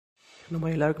நம்ம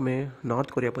எல்லாருக்குமே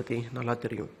north Korea பற்றி நல்லா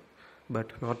தெரியும். பட்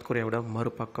நார்த் கொரியாவோட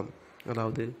மறுபக்கம்,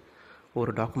 அதாவது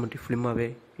ஒரு டாக்குமெண்ட்ரி ஃபிலிமாகவே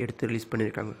எடுத்து ரிலீஸ்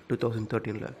பண்ணியிருக்காங்க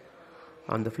 2013.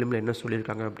 அந்த ஃபிலிமில் என்ன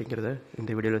சொல்லியிருக்காங்க அப்படிங்கிறத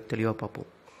இந்த வீடியோவில் தெளிவாக பார்ப்போம்.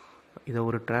 இதை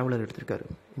ஒரு ட்ராவலர் எடுத்திருக்காரு.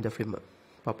 இந்த ஃபிலிமை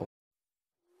பார்ப்போம்.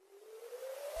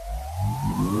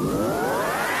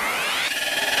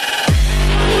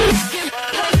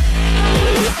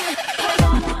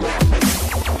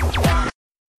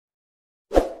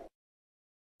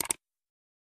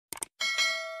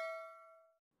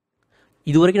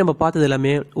 இது வரைக்கும் நம்ம பார்த்தது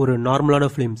எல்லாமே ஒரு நார்மலான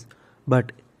ஃபிலிம்ஸ். பட்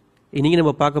இன்றைக்கி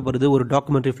நம்ம பார்க்க போகிறது ஒரு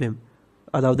டாக்குமெண்ட்ரி ஃபிலிம்,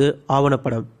 அதாவது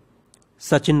ஆவணப்படம்.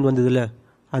 சச்சின் வந்ததில்ல,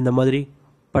 அந்த மாதிரி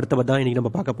படத்தை பற்றி தான் இன்றைக்கி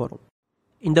நம்ம பார்க்க போகிறோம்.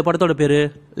 இந்த படத்தோட பேர்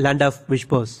லேண்ட் ஆஃப்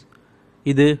விஸ்பர்ஸ்.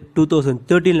 இது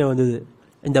 2013 வந்தது.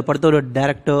 இந்த படத்தோட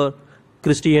டைரக்டர்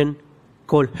கிறிஸ்டியன்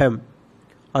கோல்ஹெம்.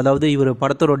 அதாவது இவர்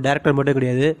படத்தோட டைரக்டர் மட்டும்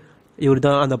கிடையாது, இவர்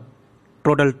தான் அந்த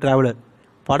டோட்டல் ட்ராவலர்.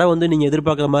 படம் வந்து நீங்கள்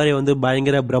எதிர்பார்க்குற மாதிரி வந்து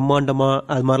பயங்கர பிரம்மாண்டமாக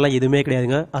அது மாதிரிலாம் எதுவுமே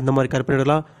கிடையாதுங்க. அந்த மாதிரி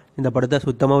கற்பனைலாம் இந்த படத்தை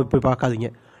சுத்தமாக போய் பார்க்காதீங்க.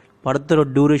 படத்தோட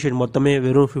டியூரேஷன் மொத்தமே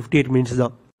வெறும் 58 மினிட்ஸ்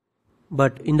தான்.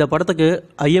 பட் இந்த படத்துக்கு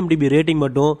IMDb ரேட்டிங்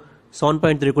மட்டும்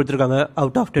 7.3 கொடுத்துருக்காங்க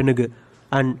out of 10க்கு.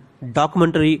 And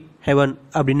documentary heaven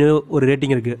அப்படின்னு ஒரு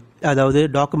ரேட்டிங் இருக்குது. அதாவது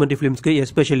டாக்குமெண்ட்ரி ஃபிலிம்ஸ்க்கு,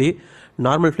 எஸ்பெஷலி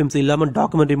நார்மல் ஃபிலிம்ஸ் இல்லாமல்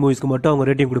டாக்குமெண்ட்ரி மூவிஸ்க்கு மட்டும் அவங்க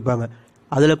ரேட்டிங் கொடுப்பாங்க.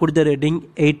 அதில் கொடுத்த ரேட்டிங்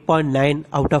 8.9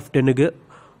 அவுட் ஆஃப் 10க்கு.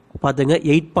 பார்த்துங்க,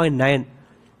 8.9.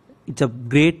 It's a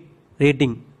great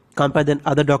rating compare then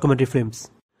other documentary films.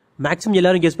 Maximum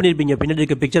எல்லாரும் கெஸ் பண்ணியிருப்பீங்க பின்னாடி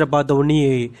இருக்க பிக்சரை பார்த்த உடனே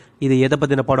இது எதை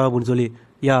பற்றின படம் அப்படின்னு சொல்லி.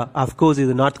 அஃப்கோர்ஸ்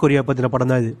இது நார்த் கொரியா பற்றின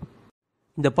படம் தான் இது.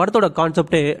 இந்த படத்தோட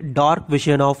கான்செப்டே dark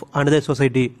vision of another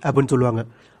society அப்படின்னு சொல்லுவாங்க.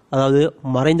 அதாவது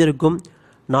மறைந்திருக்கும்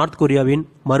நார்த் கொரியாவின்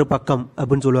மறுபக்கம்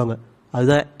அப்படின்னு சொல்லுவாங்க.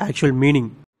 அதுதான் ஆக்சுவல் மீனிங்.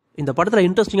 இந்த படத்தில்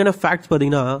இன்ட்ரெஸ்டிங்கான ஃபேக்ட்ஸ்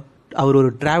பார்த்தீங்கன்னா, அவர்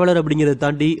ஒரு ட்ராவலர் அப்படிங்கிறத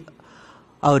தாண்டி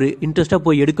அவர் இன்ட்ரெஸ்ட்டாக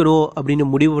போய் எடுக்கணும் அப்படின்னு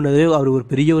முடிவு பண்ணது அவர் ஒரு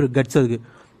பெரிய ஒரு கட்ஸ் அதுக்கு.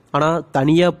 ஆனால்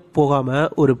தனியாக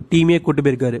போகாமல் ஒரு டீமே கூட்டு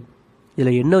போயிருக்காரு.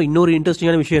 இதில் இன்னொரு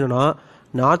இன்ட்ரெஸ்டிங்கான விஷயம் என்னென்னா,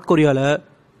 நார்த் கொரியாவில்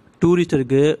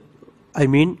டூரிஸ்டருக்கு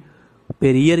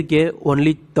பெர் இயருக்கே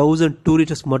ஒன்லி 1000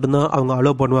 டூரிஸ்டர்ஸ் மட்டும்தான் அவங்க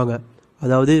அலோவ் பண்ணுவாங்க.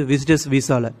 அதாவது விசிட்டர்ஸ்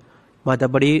வீசாவில்.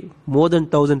 மற்றபடி மோர்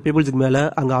தென் 1000 பீப்புள்ஸுக்கு மேலே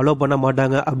அங்கே அலோவ் பண்ண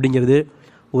மாட்டாங்க அப்படிங்கிறது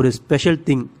ஒரு ஸ்பெஷல்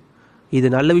திங். இது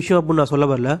நல்ல விஷயம் அப்படின்னு நான் சொல்ல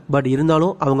வரல, பட்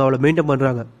இருந்தாலும் அவங்க அவ்வளோ மெயின்டைன்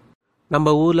பண்ணுறாங்க. நம்ம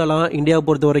ஊர்லலாம் இந்தியாவை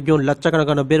பொறுத்த வரைக்கும்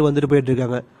லட்சக்கணக்கான பேர் வந்துட்டு போயிட்டு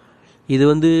இருக்காங்க. இது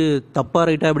வந்து தப்பாக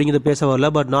ரைட்டா அப்படிங்கிறத பேச வரல,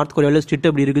 பட் நார்த் கொரியாவில் ஸ்ட்ரிக்ட்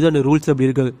அப்படி இருக்குது, அந்த ரூல்ஸ் அப்படி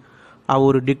இருக்குது. அவர்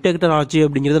ஒரு டிக்டேட்டர் ஆச்சு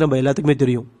அப்படிங்கிறது நம்ம எல்லாத்துக்குமே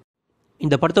தெரியும்.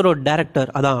 இந்த படத்தோட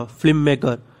டைரக்டர், அதான் ஃபிலிம்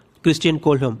மேக்கர் கிறிஸ்டியன்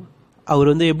கோல்ஹெம்.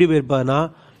 அவர் வந்து எப்படி போயிருப்பாருன்னா,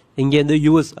 இங்கேருந்து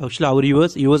ஆக்சுவலாக அவர்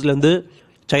யூஎஸ்லேருந்து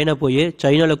சைனா போய்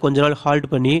சைனாவில் கொஞ்ச நாள்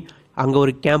ஹால்ட் பண்ணி அங்கே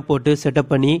ஒரு கேம்ப் போட்டு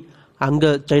செட்டப் பண்ணி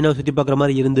அங்கே சைனாவை சுற்றி பார்க்குற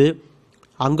மாதிரி இருந்து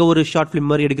அங்கே ஒரு ஷார்ட் ஃபிலிம்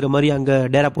மாதிரி எடுக்கிற மாதிரி அங்கே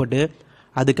டேரா போட்டு,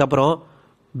 அதுக்கப்புறம்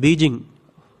பீஜிங்,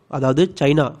 அதாவது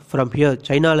China, from here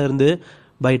சைனாவிலேருந்து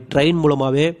by train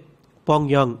மூலமாகவே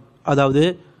பாங்யாங், அதாவது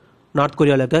நார்த்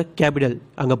கொரியாவில் இருக்க கேபிட்டல்,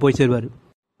 அங்கே போய் சேருவார்.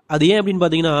 அது ஏன் அப்படின்னு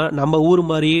பார்த்தீங்கன்னா, நம்ம ஊர்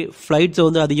மாதிரி ஃப்ளைட்ஸை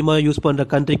வந்து அதிகமாக யூஸ் பண்ணுற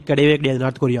கண்ட்ரி கிடையவே கிடையாது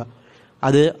நார்த் கொரியா.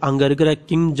 அது அங்கே இருக்கிற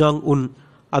கிங் ஜாங் உன்,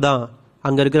 அதான்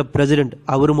அங்கே இருக்கிற பிரசிடெண்ட்,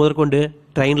 அவர் முதற்கொண்டு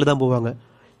ட்ரெயினில் தான் போவாங்க.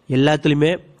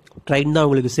 எல்லாத்துலேயுமே ட்ரெயின் தான்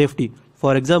அவங்களுக்கு safety.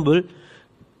 For example,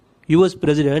 US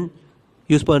president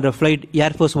use பண்ணுற ஃப்ளைட்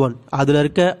ஏர்ஃபோர்ஸ் 1, அதில்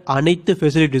இருக்க அனைத்து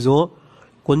ஃபெசிலிட்டிஸும்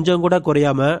கொஞ்சம் கூட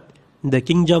குறையாமல் இந்த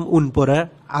கிங் ஜாங் உன் போகிற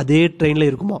அதே ட்ரெயினில்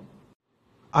இருக்குமா.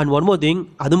 அண்ட் ஒன் மோர் திங்,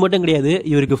 அது மட்டும் கிடையாது,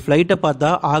 இவருக்கு ஃப்ளைட்டை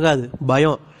பார்த்தா ஆகாது,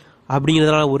 பயம்.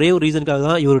 அப்படிங்கிறதுனால ஒரே ஒரு ரீசனுக்காக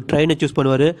தான் இவர் ட்ரெயினை சூஸ்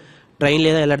பண்ணுவார்.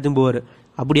 ட்ரெயின்லேயே தான் எல்லா இடத்துக்கும் போவார்.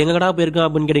 அப்படி எங்கடா போயிருக்கான்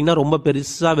அப்படின்னு கேட்டிங்கன்னா, ரொம்ப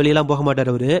பெருசாக வெளியெல்லாம் போக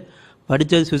மாட்டார். அவர்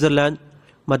படித்தது சுவிட்சர்லாந்து,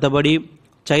 மற்றபடி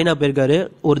சைனா போயிருக்காரு.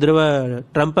 ஒரு தடவை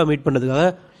ட்ரம்ப்பை மீட் பண்ணுறதுக்காக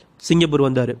சிங்கப்பூர்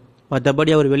வந்தார்.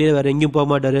 மற்றபடி அவர் வெளியில் வேறு எங்கேயும் போக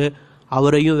மாட்டார்.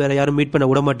 அவரையும் வேறு யாரும் மீட் பண்ண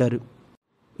விட மாட்டார்.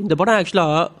 இந்த படம்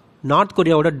ஆக்சுவலாக நார்த்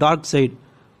கொரியாவோட டார்க் சைடு,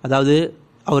 அதாவது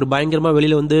அவர் பயங்கரமாக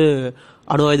வெளியில் வந்து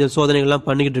அணு ஆயுத சோதனைகள்லாம்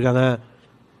பண்ணிக்கிட்டு இருக்காங்க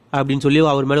அப்படின்னு சொல்லி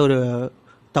அவர் மேலே ஒரு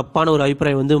தப்பான ஒரு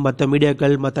அபிப்பிராயம் வந்து மற்ற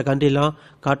மீடியாக்கள், மற்ற கண்ட்ரிலாம்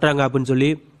காட்டுறாங்க அப்படின்னு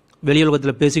சொல்லி வெளி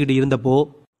உலகத்தில் பேசிக்கிட்டு இருந்தப்போ,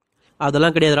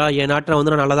 அதெல்லாம் கிடையாதுடா, என் நாட்டை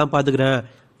வந்து நான் நல்லா தான் பார்த்துக்கிறேன்,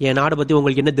 என் நாடை பற்றி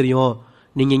உங்களுக்கு என்ன தெரியும்,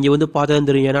 நீங்கள் இங்கே வந்து பார்த்தா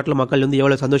தெரியும் என் நாட்டில் மக்கள் வந்து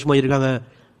எவ்வளோ சந்தோஷமாக இருக்காங்க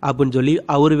அப்படின்னு சொல்லி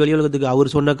அவர் வெளியுலகத்துக்கு அவர்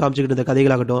சொன்ன காமிச்சிக்கிட்டு இருந்த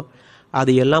கதைகளாகட்டும்,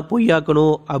 அது எல்லாம்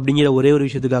பொய்யாக்கணும் அப்படிங்கிற ஒரே ஒரு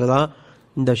விஷயத்துக்காக தான்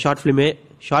இந்த ஷார்ட்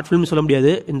ஃபிலிம் சொல்ல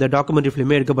முடியாது, இந்த டாக்குமெண்ட்ரி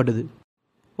ஃபிலிமே எடுக்கப்பட்டது.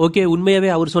 ஓகே, உண்மையாகவே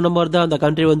அவர் சொன்ன மாதிரி தான் அந்த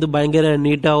கண்ட்ரி வந்து பயங்கர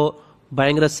நீட்டாக,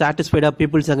 பயங்கர சாட்டிஸ்ஃபைடாக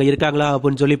பீப்புள்ஸ் அங்கே இருக்காங்களா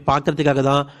அப்படின்னு சொல்லி பார்க்கறதுக்காக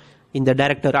தான் இந்த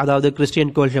டைரக்டர், அதாவது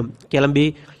கிறிஸ்டியன் கோல்ஹெம் கிளம்பி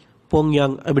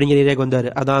போங்யாங் அப்படிங்கிற ஏரியாவுக்கு வந்தார்.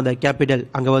 அதான் அந்த கேபிட்டல்.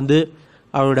 அங்கே வந்து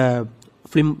அவரோட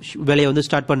ஃபிலிம் வேலையை வந்து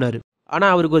ஸ்டார்ட் பண்ணார்.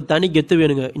 ஆனால் அவருக்கு ஒரு தனி கெத்து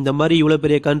வேணுங்க. இந்த மாதிரி இவ்வளோ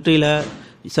பெரிய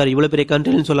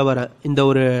கண்ட்ரின்னு சொல்ல வரேன், இந்த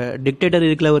ஒரு டிக்டேட்டர்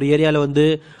இருக்கிற ஒரு ஏரியாவில் வந்து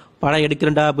படம்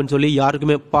எடுக்கிறேன்டா அப்படின்னு சொல்லி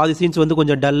யாருக்குமே பாதி சீன்ஸ் வந்து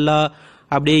கொஞ்சம் டல்லாக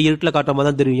அப்படியே இருட்டில் காட்டுற மாதிரி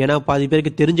தான் தெரியும். ஏன்னா பாதி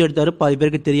பேருக்கு தெரிஞ்சு எடுத்தாரு, பாதி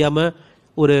பேருக்கு தெரியாமல்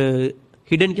ஒரு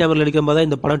ஹிடன் கேமரில் எடுக்கிற மாதிரி தான்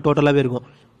இந்த படம் டோட்டலாகவே இருக்கும்.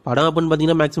 படம் அப்படின்னு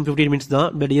பார்த்தீங்கன்னா மேக்ஸிமம் 15 மினிட்ஸ் தான்.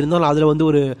 பட் இருந்தாலும் அதில் வந்து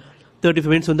ஒரு 35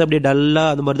 மினிட்ஸ் வந்து அப்படியே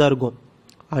டல்லாக அந்த மாதிரி தான் இருக்கும்.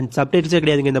 அண்ட் சப்டைட்டில்ஸே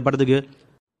கிடையாதுங்க இந்த படத்துக்கு.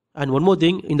 அண்ட் ஒன் மோர்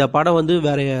திங், இந்த படம் வந்து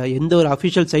வேறு எந்த ஒரு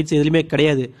அஃபிஷியல் சைட்ஸ் எதுலையுமே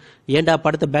கிடையாது. ஏன்டா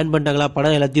படத்தை பேன் பண்ணிட்டாங்களா,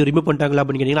 படம் எல்லாத்தையும் ரிமூவ் பண்ணிட்டாங்களா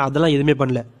அப்படின்னு கேட்டிங்கன்னா அதெல்லாம் எதுவுமே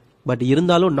பண்ணல. பட்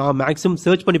இருந்தாலும் நான் மேக்ஸிமம்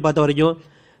சர்ச் பண்ணி பார்த்த வரைக்கும்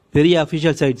பெரிய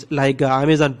official sides like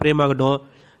Amazon frame ஆகட்டும்,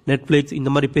 நெட்ஃப்ளிக்ஸ், இந்த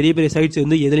மாதிரி பெரிய பெரிய சைட்ஸ்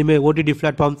வந்து எதுலையுமே ஓடிடி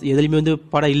பிளாட்ஃபார்ம்ஸ் எதுலையுமே வந்து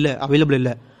படம் இல்லை, அவைலபிள்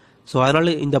இல்லை. ஸோ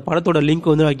அதனால் இந்த படத்தோட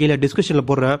லிங்க் வந்து நான் கீழே டிஸ்கிரிப்ஷனில்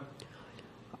போடுறேன்.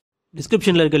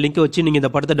 டிஸ்கிரிப்ஷனில் இருக்க லிங்க்கை வச்சு நீங்கள்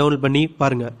இந்த படத்தை டவுன்லோட் பண்ணி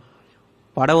பாருங்கள்.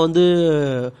 படம் வந்து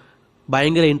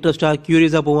பயங்கர இன்ட்ரெஸ்டாக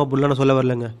க்யூரியஸாக போகும் அப்படின்லாம் நான் சொல்ல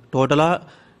வரலைங்க. டோட்டலாக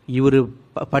இவர்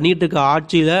பண்ணிகிட்டு இருக்க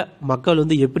ஆட்சியில் மக்கள்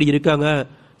வந்து எப்படி இருக்காங்க,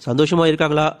 சந்தோஷமாக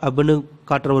இருக்காங்களா அப்படின்னு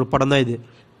காட்டுற ஒரு படம் தான் இது.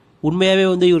 உண்மையாகவே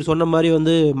வந்து இவர் சொன்ன மாதிரி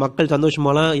வந்து மக்கள்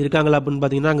சந்தோஷமாலாம் இருக்காங்களா அப்படின்னு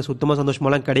பார்த்தீங்கன்னா அங்கே சுத்தமாக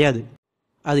சந்தோஷமாலாம் கிடையாது.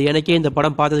 அது எனக்கே இந்த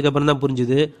படம் பார்த்ததுக்கப்புறம் தான்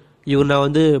புரிஞ்சுது. இவர் நான்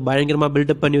வந்து பயங்கரமாக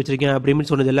பில்டப் பண்ணி வச்சுருக்கேன் அப்படின்னு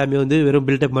சொன்னது எல்லாமே வந்து வெறும்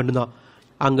பில்டப் மட்டும்தான்.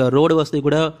 அங்கே ரோடு வசதி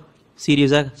கூட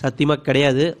சீரியஸாக சத்தியமாக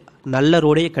கிடையாது, நல்ல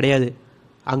ரோடே கிடையாது.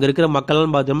 அங்கே இருக்கிற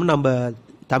மக்கள்லாம் பார்த்தோம்னா நம்ம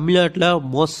தமிழ்நாட்டில்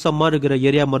மோசமாக இருக்கிற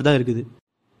ஏரியா மாதிரி தான் இருக்குது.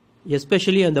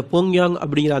 எஸ்பெஷலி அந்த போங்யாங்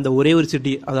அப்படிங்கிற அந்த ஒரே ஒரு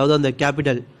சிட்டி, அதாவது அந்த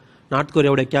கேபிட்டல், நார்த்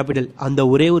கொரியாவோட கேபிட்டல், அந்த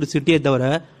ஒரே ஒரு சிட்டியை தவிர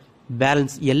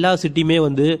பேலன்ஸ் எல்லா சிட்டியுமே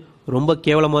வந்து ரொம்ப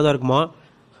கேவலமாக தான் இருக்குமா.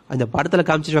 அந்த படத்தில்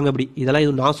காமிச்சிருக்காங்க. அப்படி இதெல்லாம்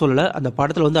எதுவும் நான் சொல்லலை, அந்த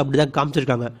படத்தில் வந்து அப்படி தான்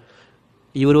காமிச்சிருக்காங்க.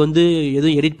 இவர் வந்து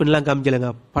எதுவும் எடிட் பண்ணலாம் காமிக்கலைங்க.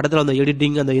 படத்தில் அந்த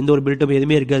எடிட்டிங் அந்த எந்த ஒரு பில்டப்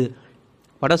எதுவுமே இருக்காது.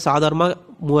 படம் சாதாரணமாக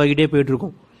மூவ் ஆகிட்டே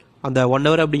போயிட்டுருக்கும். அந்த 1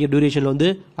 hour அப்படிங்கிற டியூரேஷனில் வந்து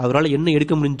அவரால் என்ன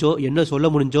எடுக்க முடிஞ்சோ, என்ன சொல்ல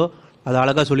முடிஞ்சோ அதை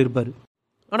அழகாக சொல்லியிருப்பார்.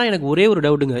 ஆனால் எனக்கு ஒரே ஒரு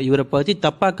டவுட்டுங்க, இவரை பற்றி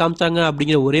தப்பாக காமிச்சாங்க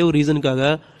அப்படிங்கிற ஒரே ஒரு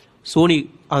ரீசனுக்காக சோனி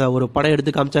அதை ஒரு படம்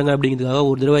எடுத்து காமிச்சாங்க அப்படிங்கிறதுக்காக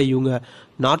ஒரு தடவை இவங்க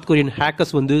நார்த் கொரியன்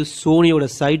ஹேக்கர்ஸ் வந்து சோனியோட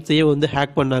சைட்ஸையே வந்து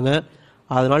ஹேக் பண்ணாங்க.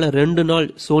 அதனால் 2 நாள்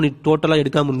சோனி டோட்டலாக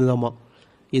எடுக்காமல் இருந்ததாமா.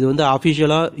 இது வந்து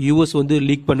அஃபிஷியலாக யூஎஸ் வந்து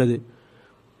லீக் பண்ணது,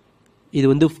 இது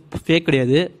வந்து ஃபேக்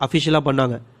கிடையாது, அஃபிஷியலாக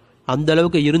பண்ணாங்க. அந்த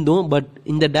அளவுக்கு இருந்தும் பட்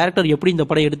இந்த டேரக்டர் எப்படி இந்த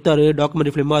படம் எடுத்தார்,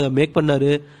 டாக்குமெண்ட்ரி ஃபிலிமாக அதை மேக்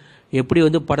பண்ணார், எப்படி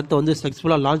வந்து படத்தை வந்து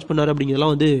சக்ஸஸ்ஃபுல்லாக லான்ச் பண்ணார்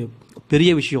அப்படிங்கிறதெல்லாம் வந்து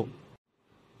பெரிய விஷயம்.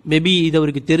 மேபி இது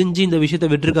அவருக்கு தெரிஞ்சு இந்த விஷயத்தை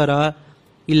விட்டுருக்காரா,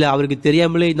 இல்லை அவருக்கு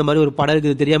தெரியாமலே இந்த மாதிரி ஒரு படம்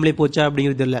இருக்குது தெரியாமலே போச்சா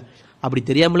அப்படிங்கிறது தெரியல. அப்படி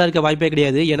தெரியாமலாம் இருக்க வாய்ப்பே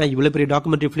கிடையாது. ஏன்னா இவ்வளோ பெரிய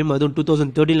டாக்குமெண்ட்ரி ஃபிலிம், அதுவும்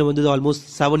 2013 வந்து ஆல்மோஸ்ட்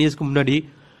 7 இயர்ஸ்க்கு முன்னாடி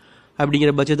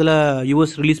அப்படிங்கிற பட்சத்தில்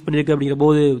யூஎஸ் ரிலீஸ் பண்ணியிருக்கு அப்படிங்கிற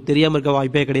போது தெரியாமல் இருக்க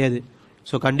வாய்ப்பே கிடையாது.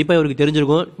 ஸோ கண்டிப்பாக இவருக்கு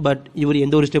தெரிஞ்சிருக்கும். பட் இவர்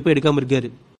எந்த ஒரு ஸ்டெப்பும் எடுக்காமல் இருக்கார்.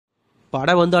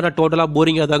 படம் வந்து ஆனால் டோட்டலாக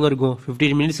போரிங்காக தாங்க இருக்கும்.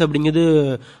 15 மினிட்ஸ் அப்படிங்கிறது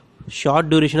ஷார்ட்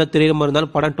டியூரேஷனாக தெரியுற மாதிரி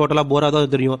இருந்தாலும் படம் டோட்டலாக போராக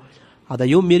தான் தெரியும்.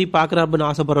 அதையும் மீறி பார்க்குறேன் அப்படின்னு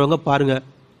ஆசைப்படுறவங்க பாருங்கள்.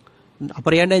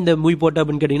 அப்புறம் ஏன்டா இந்த மூவி போட்ட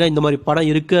அப்படின்னு கேட்டிங்கன்னா இந்த மாதிரி படம்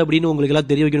இருக்குது அப்படின்னு உங்களுக்கு எல்லாம்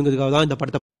தெரிய வைக்கணுங்கிறதுக்காக தான் இந்த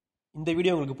படத்தை. இந்த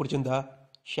வீடியோ உங்களுக்கு பிடிச்சிருந்தா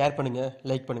ஷேர் பண்ணுங்கள்,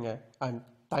 லைக் பண்ணுங்கள். அண்ட்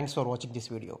தேங்க்ஸ் ஃபார் வாட்சிங்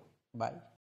திஸ் வீடியோ. பாய்.